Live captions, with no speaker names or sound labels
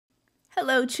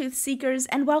Hello, truth seekers,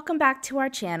 and welcome back to our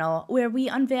channel, where we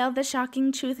unveil the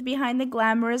shocking truth behind the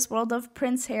glamorous world of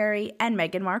Prince Harry and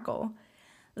Meghan Markle.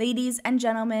 Ladies and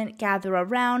gentlemen, gather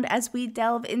around as we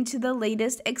delve into the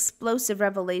latest explosive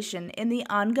revelation in the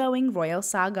ongoing royal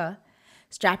saga.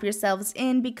 Strap yourselves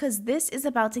in because this is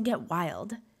about to get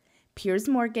wild. Piers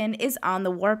Morgan is on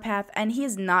the warpath and he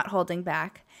is not holding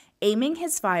back, aiming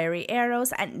his fiery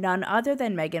arrows at none other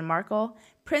than Meghan Markle,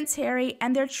 Prince Harry,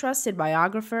 and their trusted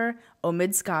biographer, Omid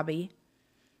Scobie.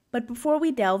 But before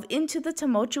we delve into the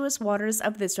tumultuous waters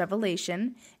of this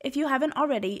revelation, if you haven't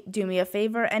already, do me a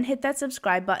favor and hit that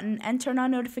subscribe button and turn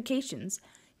on notifications.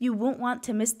 You won't want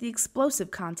to miss the explosive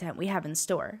content we have in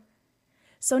store.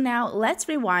 So now, let's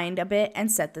rewind a bit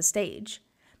and set the stage.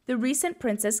 The recent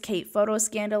Princess Kate photo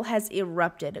scandal has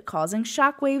erupted, causing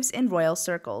shockwaves in royal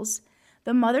circles.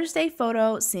 The Mother's Day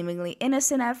photo, seemingly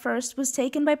innocent at first, was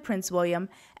taken by Prince William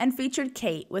and featured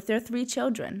Kate with their 3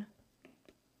 children.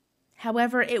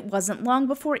 However, it wasn't long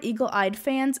before eagle-eyed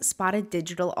fans spotted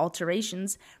digital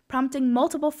alterations, prompting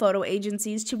multiple photo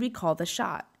agencies to recall the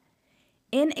shot.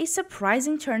 In a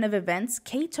surprising turn of events,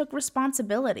 Kate took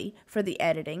responsibility for the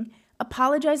editing,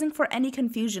 apologizing for any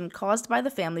confusion caused by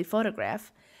the family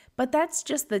photograph. But that's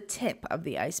just the tip of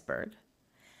the iceberg.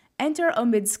 Enter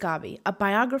Omid Scobie, a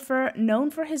biographer known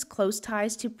for his close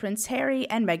ties to Prince Harry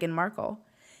and Meghan Markle.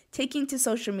 Taking to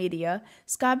social media,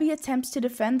 Scobie attempts to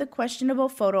defend the questionable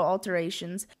photo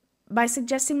alterations by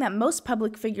suggesting that most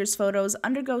public figures' photos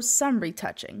undergo some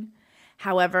retouching.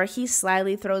 However, he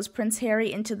slyly throws Prince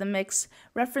Harry into the mix,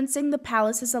 referencing the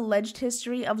palace's alleged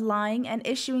history of lying and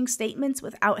issuing statements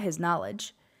without his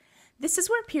knowledge. This is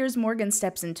where Piers Morgan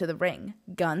steps into the ring,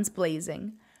 guns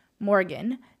blazing.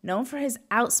 Morgan, known for his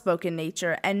outspoken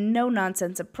nature and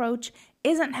no-nonsense approach,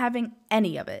 isn't having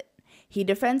any of it. He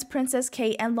defends Princess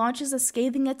Kate and launches a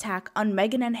scathing attack on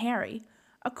Meghan and Harry.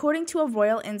 According to a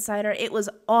royal insider, it was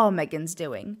all Meghan's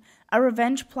doing, a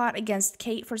revenge plot against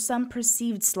Kate for some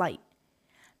perceived slight.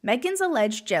 Meghan's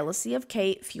alleged jealousy of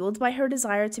Kate, fueled by her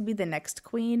desire to be the next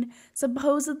queen,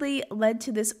 supposedly led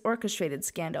to this orchestrated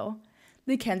scandal.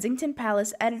 The Kensington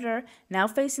Palace editor, now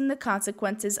facing the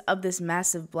consequences of this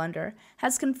massive blunder,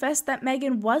 has confessed that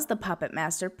Meghan was the puppet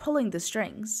master pulling the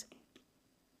strings.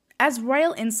 As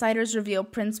royal insiders reveal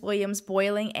Prince William's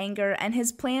boiling anger and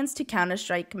his plans to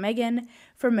counterstrike Meghan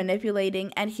for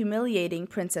manipulating and humiliating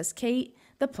Princess Kate,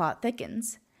 the plot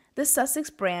thickens. The Sussex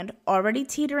brand, already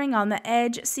teetering on the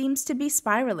edge, seems to be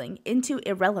spiraling into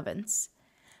irrelevance.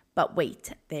 But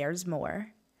wait, there's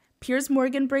more. Piers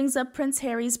Morgan brings up Prince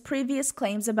Harry's previous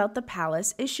claims about the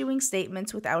palace issuing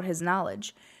statements without his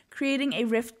knowledge, creating a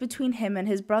rift between him and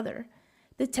his brother.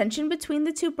 The tension between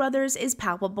the two brothers is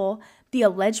palpable. The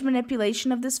alleged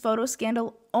manipulation of this photo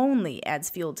scandal only adds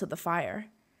fuel to the fire.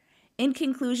 In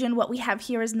conclusion, what we have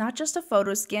here is not just a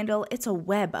photo scandal, it's a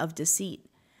web of deceit,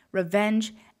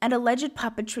 revenge, and alleged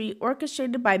puppetry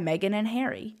orchestrated by Meghan and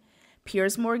Harry.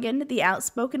 Piers Morgan, the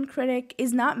outspoken critic,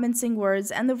 is not mincing words,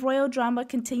 and the royal drama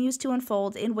continues to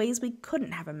unfold in ways we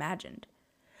couldn't have imagined.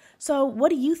 So, what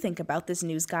do you think about this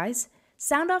news, guys?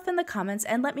 Sound off in the comments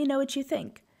and let me know what you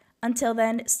think. Until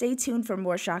then, stay tuned for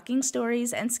more shocking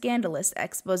stories and scandalous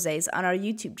exposés on our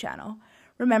YouTube channel.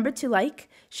 Remember to like,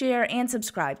 share, and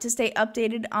subscribe to stay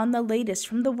updated on the latest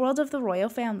from the world of the royal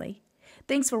family.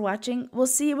 Thanks for watching. We'll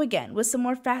see you again with some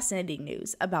more fascinating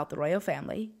news about the royal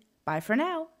family. Bye for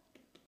now.